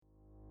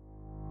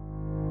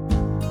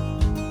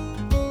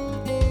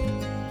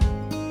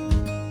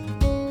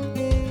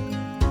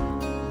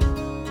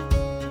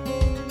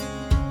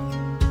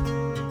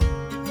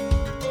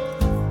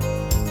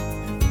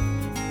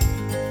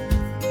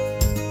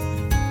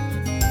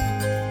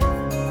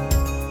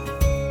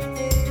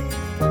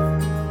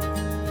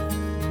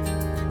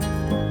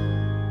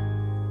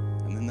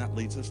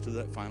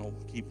final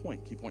key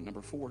point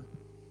number 4.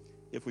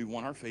 If we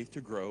want our faith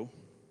to grow,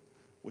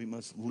 we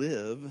must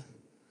live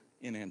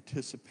in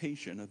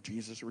anticipation of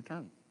Jesus'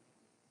 return.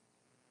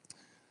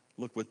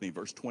 Look with me,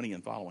 verse 20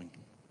 and following.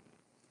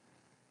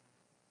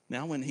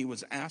 Now when he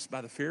was asked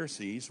by the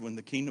Pharisees when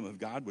the kingdom of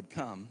God would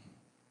come,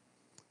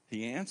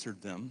 he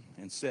answered them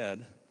and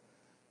said,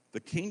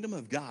 the kingdom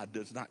of God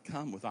does not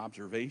come with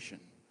observation,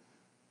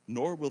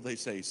 nor will they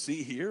say,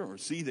 see here or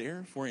see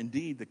there, for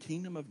indeed the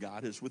kingdom of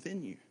God is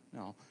within you.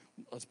 Now,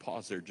 let's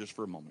pause there just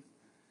for a moment.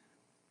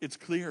 It's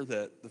clear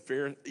that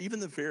even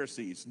the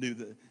Pharisees knew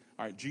that,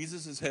 all right,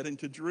 Jesus is heading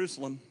to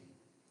Jerusalem.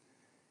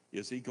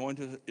 Is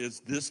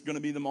this going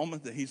to be the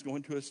moment that he's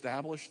going to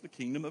establish the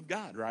kingdom of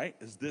God, right?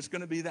 Is this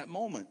going to be that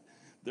moment?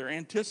 They're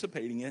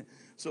anticipating it.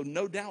 So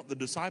no doubt the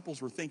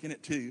disciples were thinking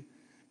it too.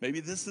 Maybe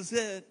this is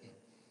it.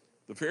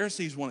 The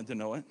Pharisees wanted to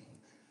know it.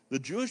 The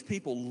Jewish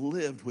people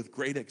lived with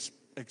great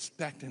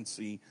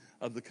expectancy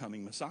of the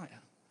coming Messiah.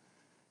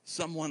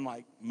 Someone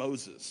like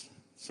Moses,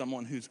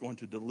 someone who's going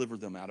to deliver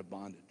them out of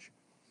bondage.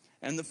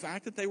 And the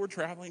fact that they were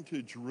traveling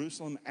to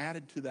Jerusalem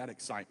added to that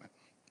excitement.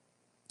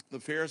 The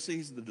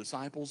Pharisees, the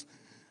disciples,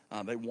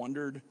 they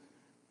wondered,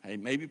 hey,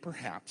 maybe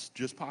perhaps,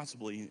 just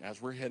possibly,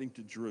 as we're heading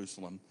to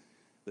Jerusalem,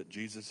 that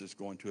Jesus is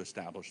going to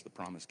establish the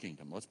promised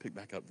kingdom. Let's pick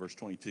back up verse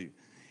 22.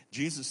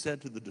 Jesus said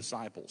to the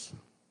disciples,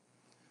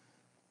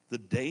 the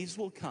days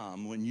will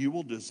come when you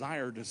will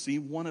desire to see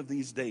one of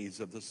these days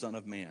of the Son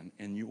of Man,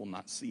 and you will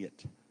not see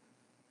it.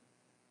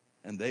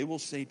 And they will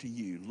say to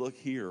you, look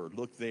here or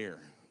look there.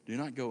 Do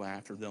not go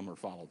after them or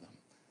follow them.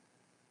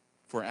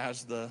 For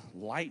as the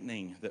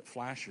lightning that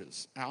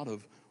flashes out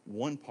of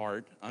one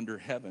part under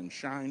heaven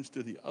shines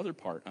to the other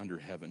part under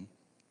heaven,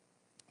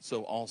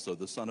 so also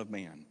the Son of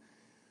Man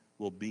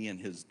will be in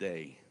his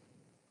day.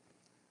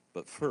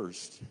 But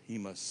first he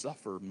must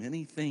suffer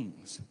many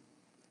things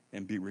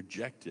and be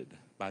rejected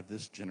by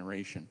this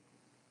generation.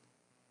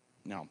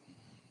 Now,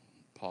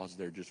 pause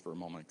there just for a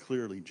moment.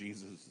 Clearly,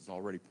 Jesus is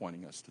already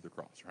pointing us to the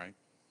cross, right?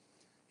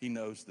 He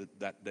knows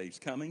that day's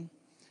coming.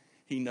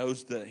 He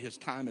knows that his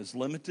time is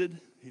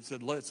limited. He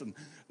said, listen,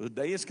 the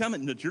day is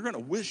coming that you're going to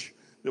wish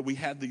that we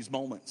had these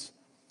moments.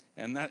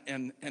 And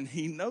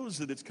he knows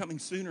that it's coming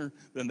sooner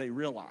than they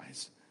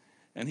realize.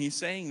 And he's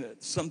saying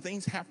that some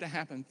things have to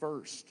happen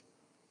first,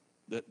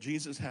 that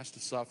Jesus has to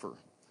suffer.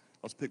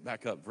 Let's pick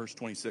back up, verse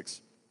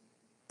 26.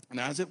 And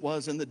as it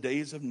was in the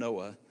days of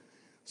Noah,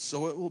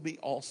 so it will be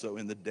also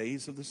in the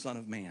days of the Son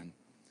of Man.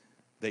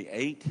 They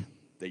ate,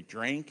 they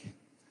drank,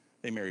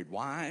 they married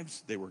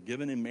wives, they were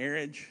given in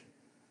marriage,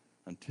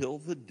 until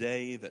the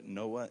day that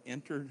Noah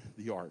entered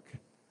the ark,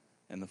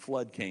 and the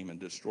flood came and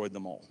destroyed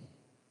them all.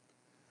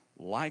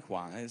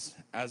 Likewise,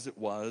 as it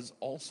was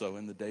also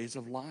in the days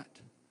of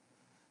Lot.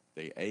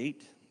 They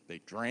ate,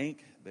 they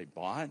drank, they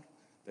bought,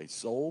 they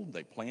sold,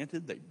 they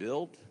planted, they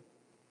built.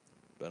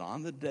 But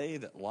on the day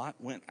that Lot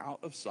went out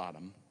of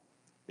Sodom,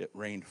 it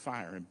rained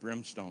fire and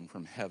brimstone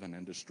from heaven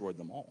and destroyed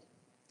them all.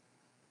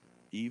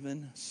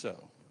 Even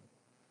so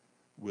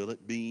will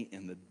it be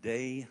in the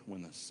day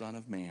when the Son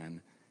of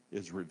Man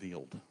is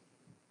revealed.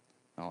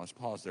 Now let's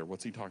pause there.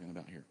 What's he talking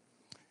about here?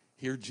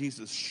 Here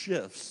Jesus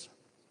shifts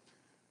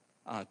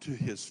to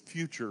his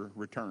future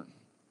return.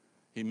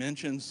 He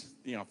mentions,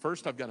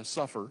 first I've got to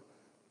suffer,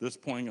 this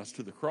pointing us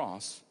to the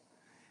cross.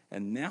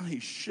 And now he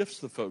shifts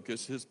the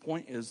focus. His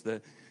point is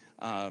that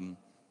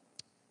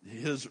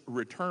his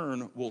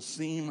return will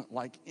seem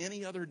like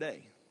any other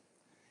day.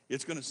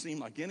 It's going to seem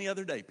like any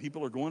other day.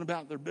 People are going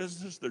about their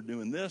business. They're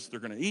doing this. They're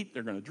going to eat.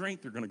 They're going to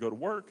drink. They're going to go to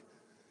work.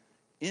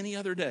 Any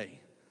other day.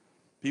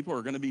 People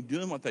are going to be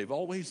doing what they've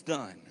always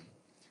done.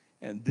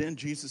 And then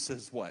Jesus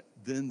says what?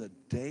 Then the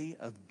day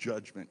of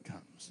judgment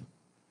comes.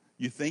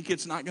 You think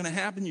it's not going to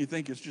happen. You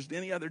think it's just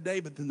any other day.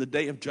 But then the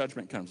day of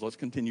judgment comes. Let's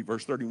continue.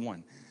 Verse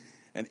 31.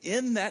 And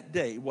in that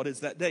day, what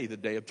is that day? The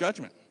day of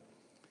judgment.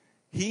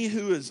 He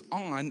who is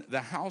on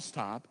the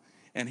housetop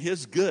and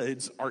his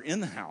goods are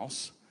in the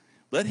house,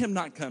 let him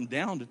not come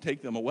down to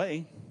take them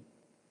away.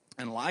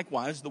 And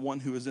likewise, the one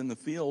who is in the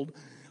field,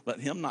 let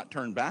him not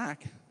turn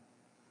back.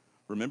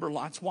 Remember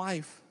Lot's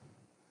wife.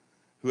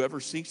 Whoever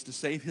seeks to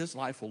save his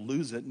life will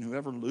lose it, and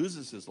whoever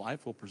loses his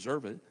life will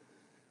preserve it.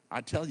 I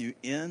tell you,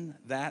 in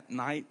that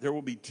night, there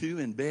will be two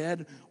in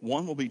bed.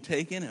 One will be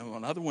taken and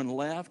another one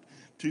left.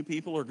 Two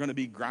people are going to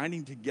be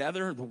grinding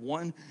together. The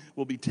one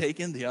will be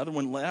taken, the other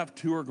one left.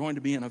 Two are going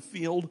to be in a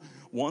field.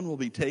 One will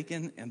be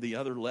taken and the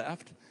other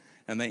left.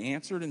 And they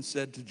answered and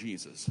said to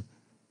Jesus,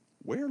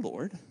 where,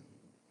 Lord?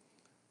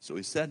 So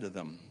he said to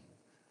them,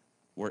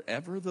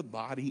 wherever the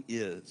body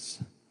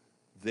is,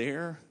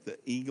 there the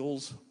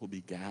eagles will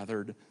be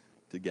gathered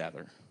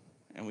together.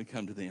 And we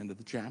come to the end of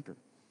the chapter.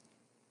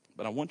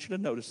 But I want you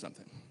to notice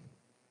something.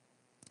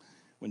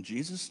 When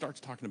Jesus starts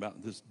talking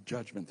about this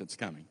judgment that's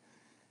coming,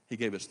 he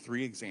gave us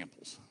 3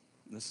 examples.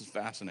 And this is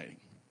fascinating.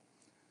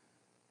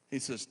 He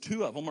says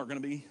 2 of them are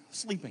going to be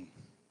sleeping.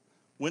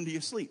 When do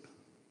you sleep?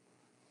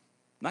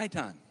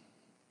 Nighttime.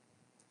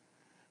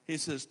 He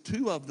says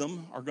 2 of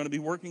them are going to be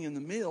working in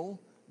the mill,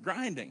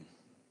 grinding.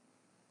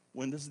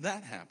 When does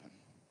that happen?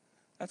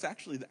 That's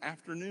actually the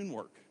afternoon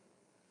work.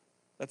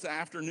 That's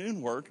afternoon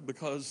work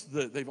because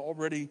they've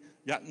already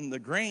gotten the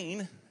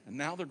grain, and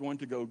now they're going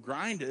to go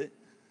grind it.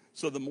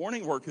 So the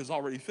morning work is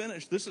already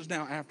finished. This is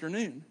now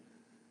afternoon.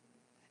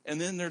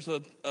 And then there's a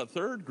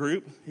third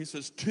group. He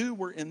says, 2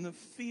 were in the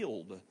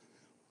field.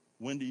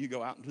 When do you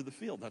go out into the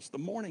field? That's the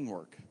morning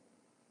work.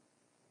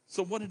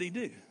 So what did he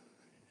do?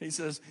 He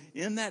says,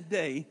 in that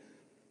day,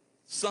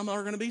 some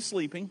are going to be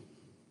sleeping.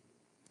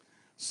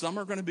 Some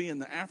are going to be in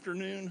the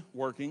afternoon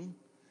working.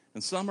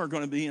 And some are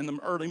going to be in the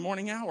early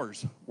morning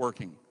hours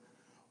working.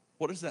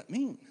 What does that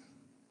mean?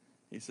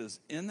 He says,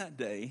 in that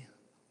day,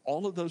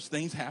 all of those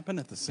things happen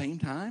at the same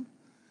time?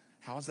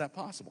 How is that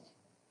possible?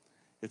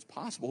 It's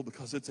possible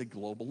because it's a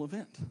global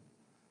event.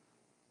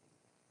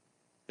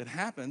 It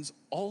happens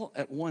all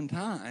at one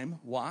time.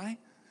 Why?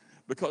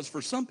 Because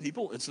for some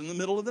people, it's in the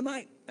middle of the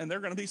night, and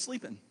they're going to be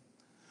sleeping.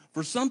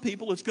 For some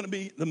people, it's going to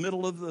be the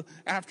middle of the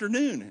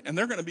afternoon, and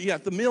they're going to be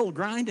at the mill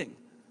grinding.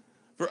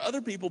 For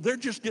other people, they're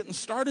just getting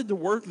started to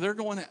work.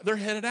 They're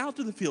headed out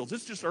to the fields.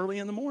 It's just early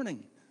in the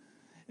morning.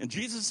 And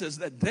Jesus says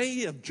that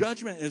day of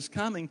judgment is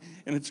coming,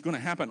 and it's going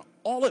to happen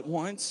all at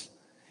once,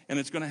 and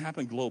it's going to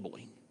happen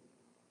globally.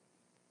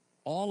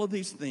 All of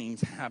these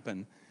things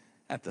happen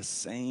at the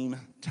same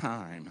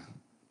time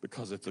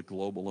because it's a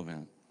global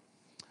event.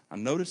 I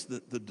noticed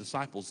that the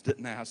disciples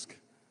didn't ask,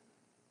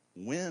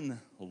 when,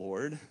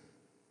 Lord?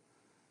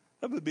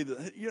 That would be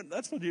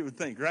that's what you would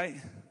think, right?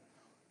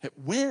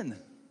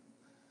 When?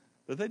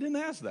 But they didn't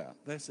ask that.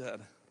 They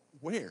said,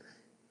 where?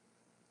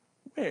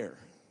 Where?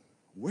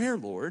 Where,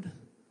 Lord?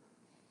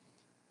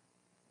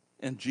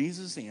 And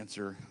Jesus'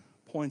 answer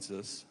points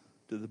us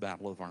to the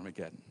Battle of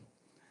Armageddon.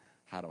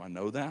 How do I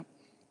know that?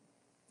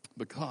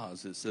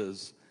 Because it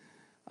says,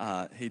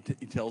 he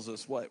tells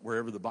us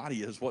wherever the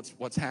body is,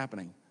 what's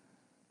happening.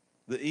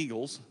 The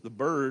eagles, the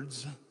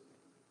birds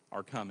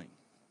are coming.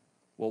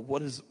 Well,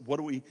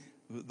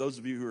 those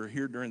of you who are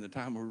here during the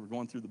time we were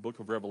going through the book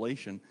of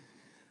Revelation,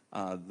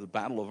 the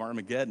Battle of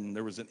Armageddon,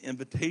 there was an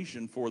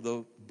invitation for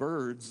the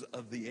birds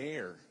of the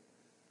air,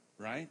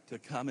 right? To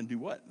come and do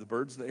what? The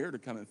birds of the air to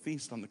come and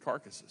feast on the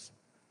carcasses.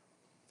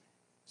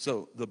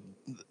 So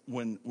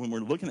when we're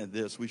looking at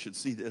this, we should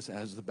see this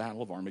as the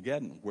Battle of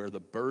Armageddon, where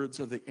the birds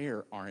of the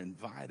air are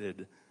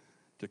invited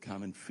to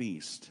come and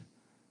feast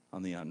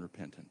on the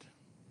unrepentant.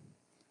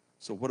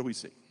 So what do we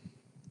see?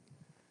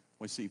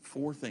 We see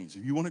 4 things.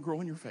 If you want to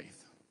grow in your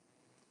faith,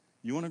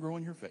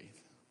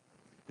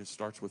 it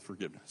starts with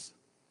forgiveness.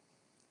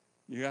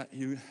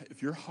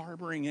 If you're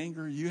harboring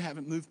anger, you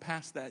haven't moved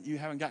past that, you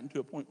haven't gotten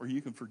to a point where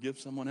you can forgive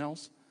someone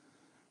else,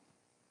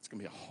 it's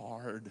going to be a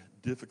hard,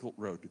 difficult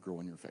road to grow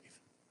in your faith.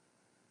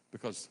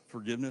 Because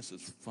forgiveness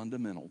is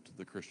fundamental to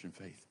the Christian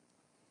faith.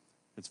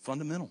 It's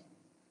fundamental.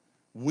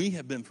 We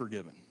have been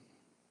forgiven.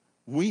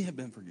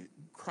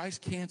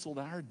 Christ canceled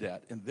our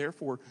debt, and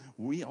therefore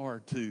we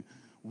are to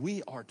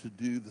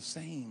do the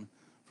same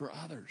for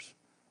others.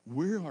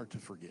 We are to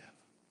forgive.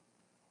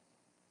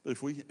 But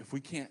if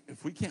we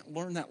can't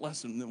learn that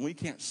lesson, then we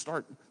can't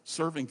start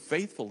serving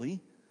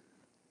faithfully,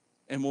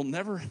 and we'll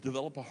never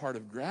develop a heart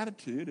of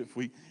gratitude.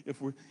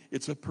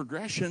 It's a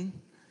progression,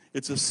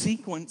 it's a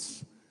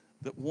sequence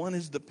that one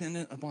is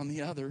dependent upon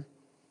the other.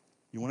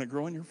 You want to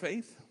grow in your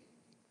faith?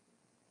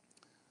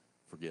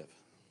 Forgive.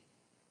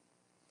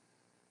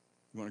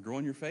 You want to grow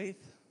in your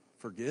faith?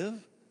 Forgive,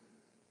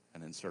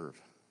 and then serve.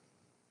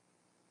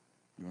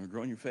 You want to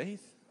grow in your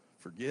faith?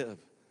 Forgive.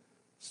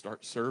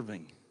 Start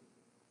serving.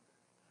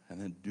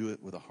 And then do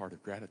it with a heart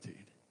of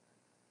gratitude.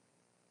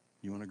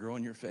 You want to grow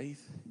in your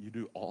faith? You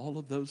do all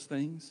of those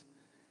things,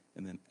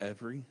 and then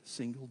every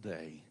single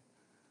day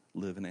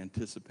live in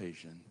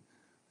anticipation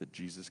that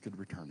Jesus could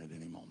return at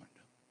any moment.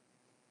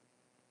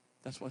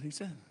 That's what he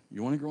said.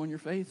 You want to grow in your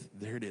faith?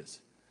 There it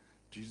is.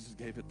 Jesus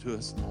gave it to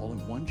us all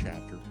in one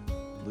chapter,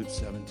 Luke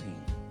 17.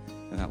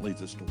 And that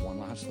leads us to one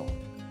last thought.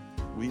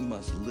 We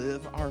must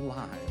live our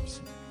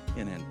lives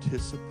in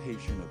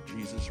anticipation of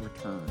Jesus'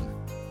 return.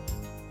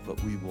 But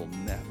we will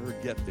never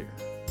get there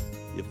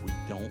if we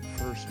don't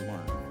first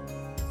learn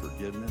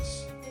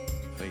forgiveness,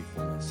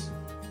 faithfulness,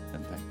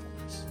 and thankfulness.